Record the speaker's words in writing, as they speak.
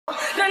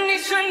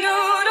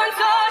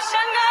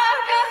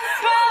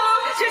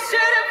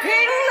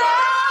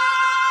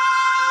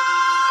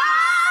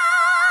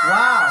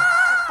Wow.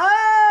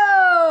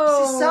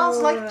 Oh! She sounds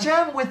like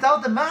Jem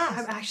without the mask.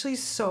 I'm actually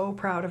so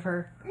proud of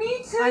her.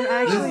 Me too. I'm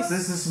actually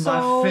This is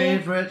so my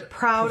favorite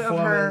proud of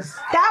her.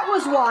 That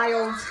was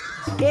wild.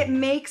 It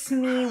makes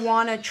me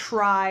want to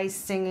try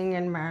singing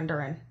in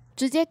Mandarin.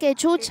 直接给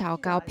出超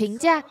高评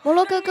价。摩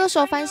洛哥歌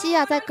手凡希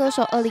亚在歌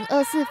手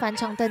2024翻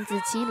唱邓紫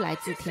棋《来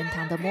自天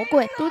堂的魔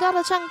鬼》，独到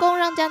的唱功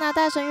让加拿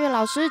大声乐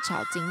老师超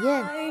惊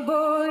艳。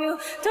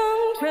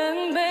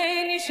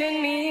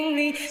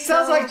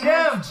Sounds like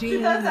Jem. She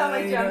does sound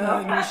like Jem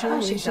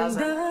though. She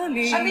doesn't.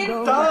 I mean,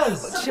 It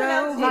does.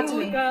 Not to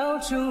me.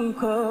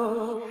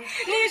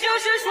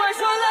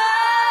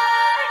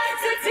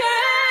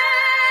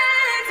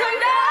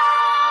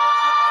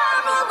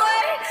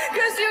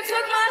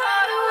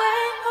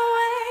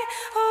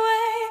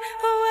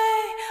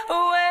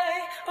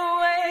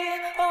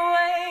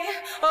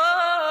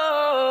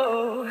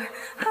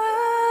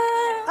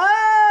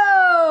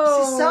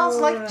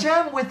 Like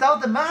Jem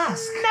without the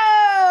mask.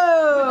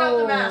 No! Without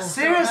the mask.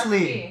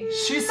 Seriously,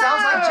 she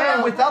sounds like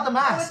Jem without the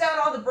mask. Without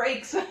all the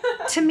breaks.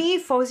 To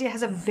me, Fozia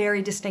has a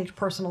very distinct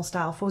personal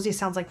style. Fozia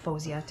sounds like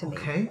Fozia to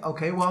me.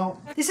 Okay,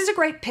 well. This is a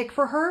great pick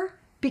for her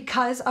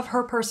because of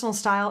her personal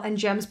style and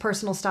Jem's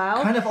personal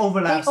style. Kind of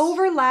overlaps. They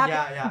overlap,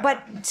 Yeah.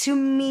 but to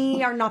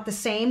me are not the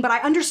same. But I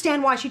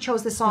understand why she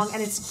chose this song,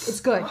 and it's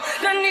good.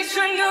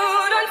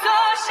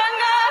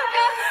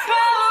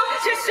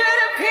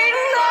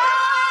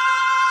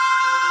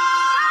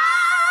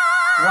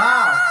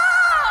 Wow.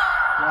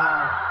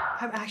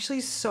 I'm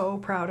actually so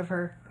proud of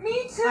her.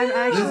 Me too. I'm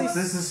actually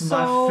This is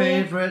so my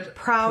favorite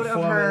proud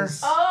of her.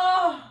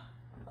 Oh,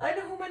 I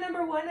know who my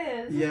number one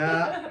is.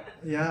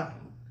 Yeah.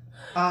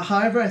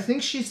 However, I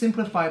think she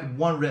simplified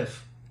one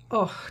riff.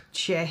 Oh,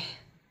 Jay.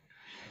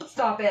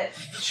 Stop it.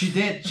 She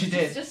did.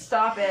 Just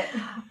stop it.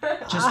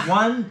 Just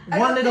one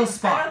little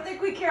spot. I don't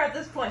think we care at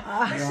this point.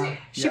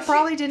 She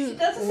probably didn't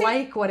doesn't seem-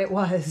 like what it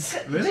was.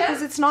 Really?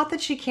 Because it's not that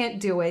she can't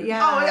do it.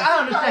 Yeah. Oh, I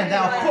understand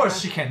that. Of Right. course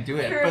she can do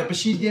it, True. but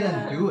she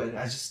didn't do it.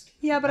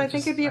 Yeah, but I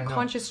think it'd be a I know.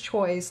 conscious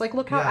choice. Like,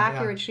 look how Yeah,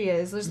 accurate she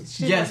is.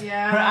 Yes,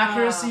 Yeah. her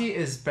accuracy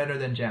is better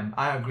than Jem.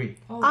 I agree.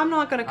 I'm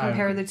not going to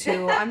compare the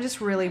two. I'm just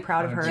really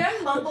proud of her.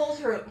 Jem mumbles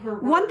her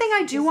One thing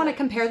I do want to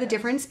compare the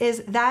difference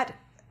is that.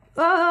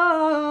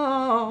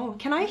 Oh,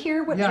 can I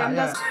hear what Jem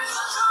does?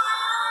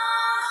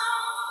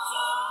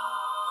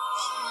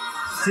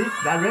 See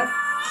that riff?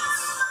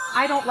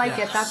 I don't like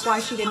it. That's why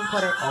she didn't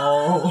put it.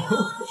 Oh.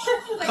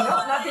 Like, no,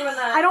 not doing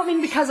that. I don't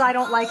mean because I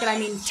don't like it. I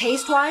mean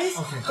taste-wise,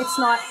 it's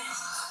not.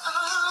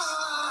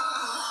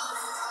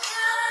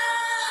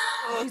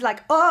 He's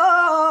like,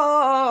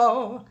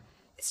 oh.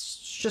 It's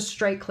just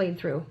straight clean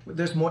through.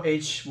 There's more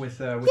H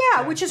with Yeah,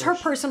 Jem, which is her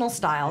personal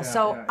style.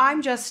 So yeah.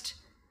 I'm just.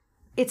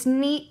 It's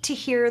neat to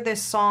hear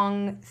this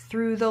song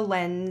through the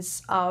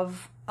lens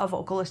of a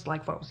vocalist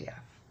like Fozia.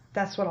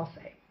 That's what I'll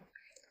say.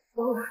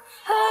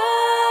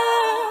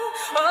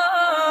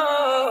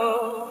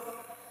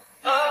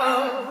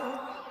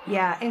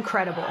 Yeah,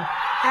 incredible.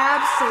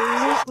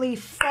 Absolutely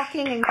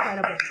fucking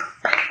incredible.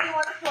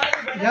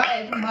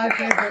 Yeah, my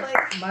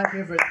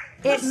favorite.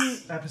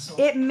 This episode.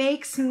 It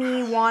makes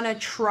me want to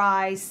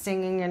try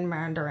singing in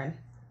Mandarin.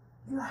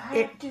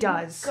 It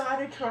does.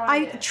 Gotta try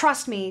it.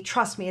 Trust me,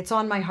 it's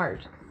on my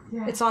heart.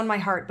 Yeah. It's on my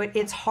heart, but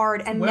it's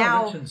hard. And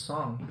Well-written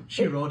song.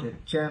 She wrote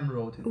it. Jem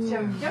wrote it.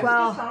 Jem's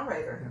well, a good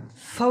songwriter.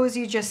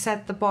 Fozia just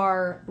set the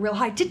bar real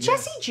high. Did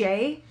Jessie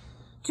J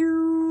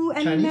do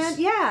any Chinese?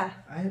 Yeah.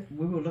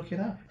 We will look it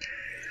up.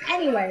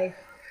 Anyway,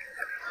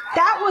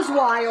 that was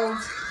wild.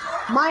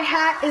 My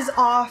hat is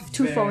off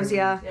to Very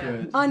Fozia.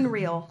 good.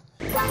 Unreal.